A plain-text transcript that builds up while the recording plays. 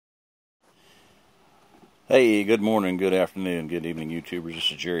Hey, good morning, good afternoon, good evening, YouTubers.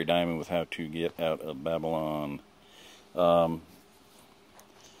 This is Jerry Diamond with How to Get Out of Babylon. Um,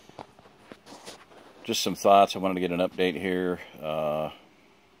 just some thoughts. I wanted to get an update here.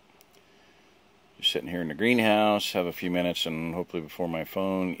 Just sitting here in the greenhouse, have a few minutes, and hopefully before my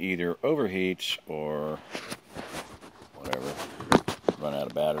phone either overheats or whatever, run out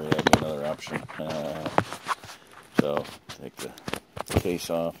of battery. That'd be another option. So, take the case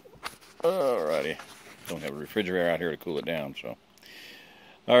off. Alrighty. Don't have a refrigerator out here to cool it down, so.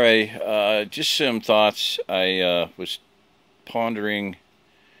 Alright, just some thoughts. I was pondering,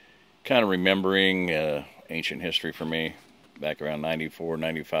 kind of remembering ancient history for me, back around 94,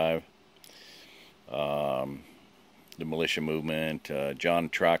 95. The militia movement, John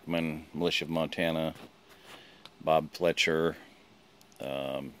Trockman, Militia of Montana, Bob Fletcher,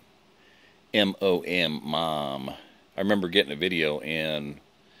 MOM, Mom. I remember getting a video and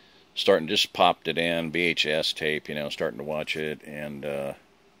just popped it in, VHS tape, starting to watch it, and it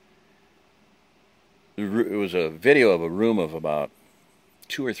was a video of a room of about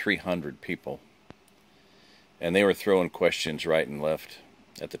 200 or 300 people, and they were throwing questions right and left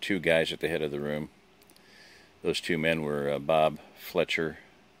at the two guys at the head of the room. Those two men were Bob Fletcher,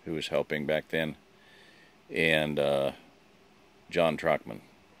 who was helping back then, and John Trockman.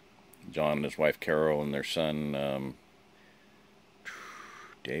 John and his wife Carol and their son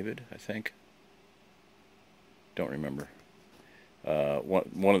David, I think. Don't remember.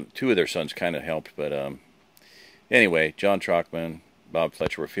 Two of their sons kind of helped, but anyway, John Trockman, Bob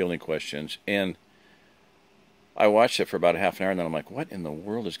Fletcher were fielding questions, and I watched it for about a half an hour, and then I'm like, what in the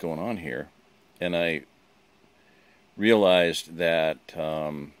world is going on here? And I realized that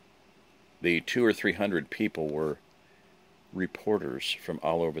the 200 or 300 people were reporters from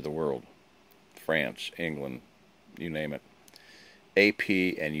all over the world. France, England, you name it. AP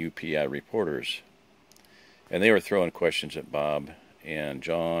and UPI reporters. And they were throwing questions at Bob and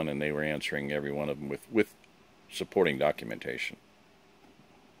John, and they were answering every one of them with supporting documentation.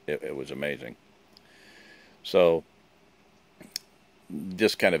 It was amazing. So,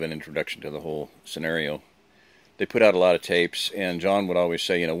 just kind of an introduction to the whole scenario. They put out a lot of tapes, and John would always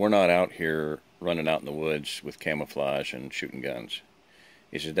say, we're not out here running out in the woods with camouflage and shooting guns.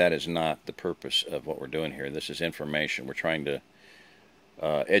 He said, that is not the purpose of what we're doing here. This is information. We're trying to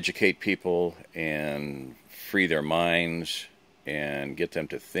educate people and free their minds and get them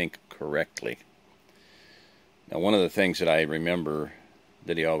to think correctly. Now, one of the things that I remember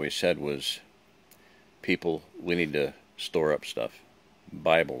that he always said was, people, we need to store up stuff.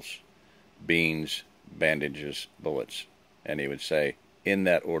 Bibles, beans, bandages, bullets. And he would say, in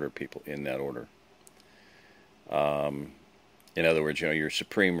that order, people, in that order. In other words, your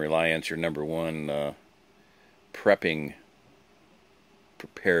supreme reliance, your number one prepping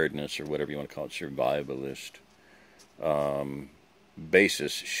preparedness, or whatever you want to call it, survivalist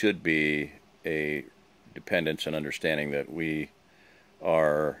basis should be a dependence and understanding that we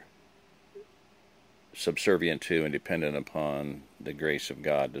are subservient to and dependent upon the grace of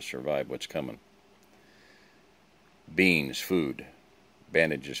God to survive what's coming. Beans, food,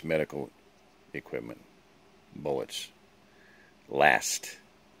 bandages, medical equipment, bullets. Last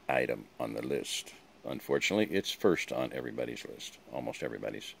item on the list. Unfortunately, it's first on everybody's list, almost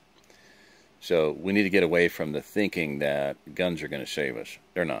everybody's. So we need to get away from the thinking that guns are going to save us.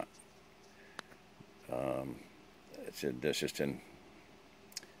 They're not. That's just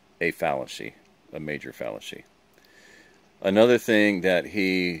a fallacy, a major fallacy. Another thing that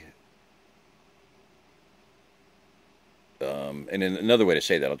he, and another way to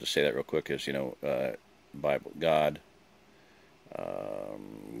say that, I'll just say that real quick, is, Bible, God,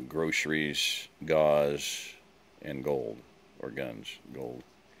 groceries, gauze, and gold, or guns, gold.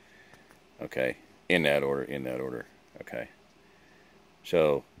 Okay, in that order, okay.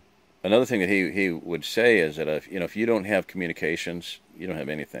 So, another thing that he would say is that if you don't have communications, you don't have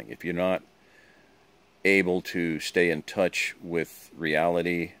anything. If you're not able to stay in touch with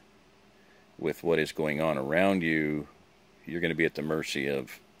reality, with what is going on around you, you're going to be at the mercy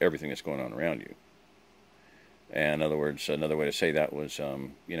of everything that's going on around you. And in other words, another way to say that was,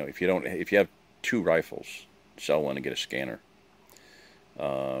 if you have 2 rifles, sell one and get a scanner.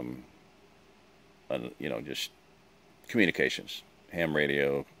 Just communications, ham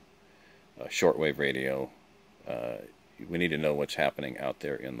radio, shortwave radio. We need to know what's happening out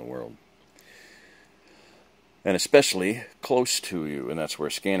there in the world, and especially close to you, and that's where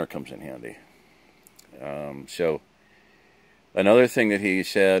a scanner comes in handy. So, another thing that he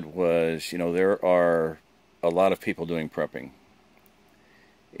said was, there are a lot of people doing prepping,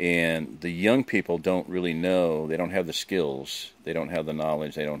 and the young people don't really know. They don't have the skills, they don't have the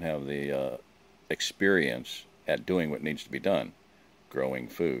knowledge, they don't have the experience at doing what needs to be done, growing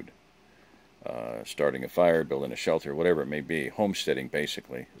food, starting a fire, building a shelter, whatever it may be. Homesteading,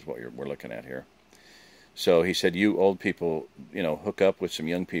 basically, is what we're looking at here. So he said, you old people, hook up with some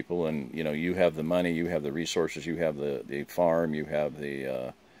young people, and, you have the money, you have the resources, you have the farm, you have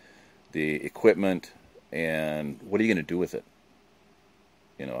the equipment, and what are you going to do with it?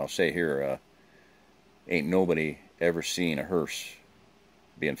 I'll say here, ain't nobody ever seen a hearse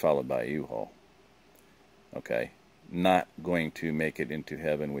being followed by a U-Haul. Okay? Not going to make it into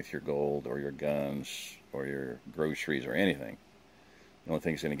heaven with your gold or your guns or your groceries or anything. The only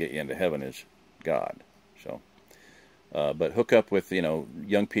thing that's going to get you into heaven is God. So, but hook up with,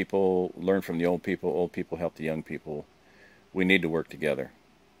 young people, learn from the old people help the young people. We need to work together.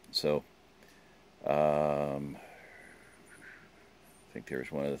 So, I think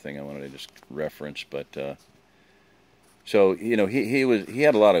there's one other thing I wanted to just reference, but, so, he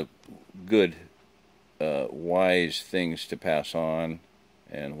had a lot of good, wise things to pass on,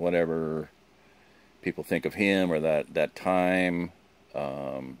 and whatever people think of him or that time,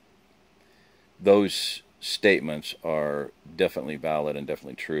 those statements are definitely valid and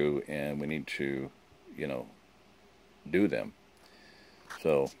definitely true, and we need to, do them.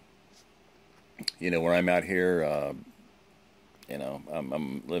 So, where I'm out here,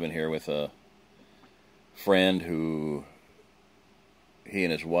 I'm living here with a friend who he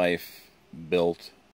and his wife built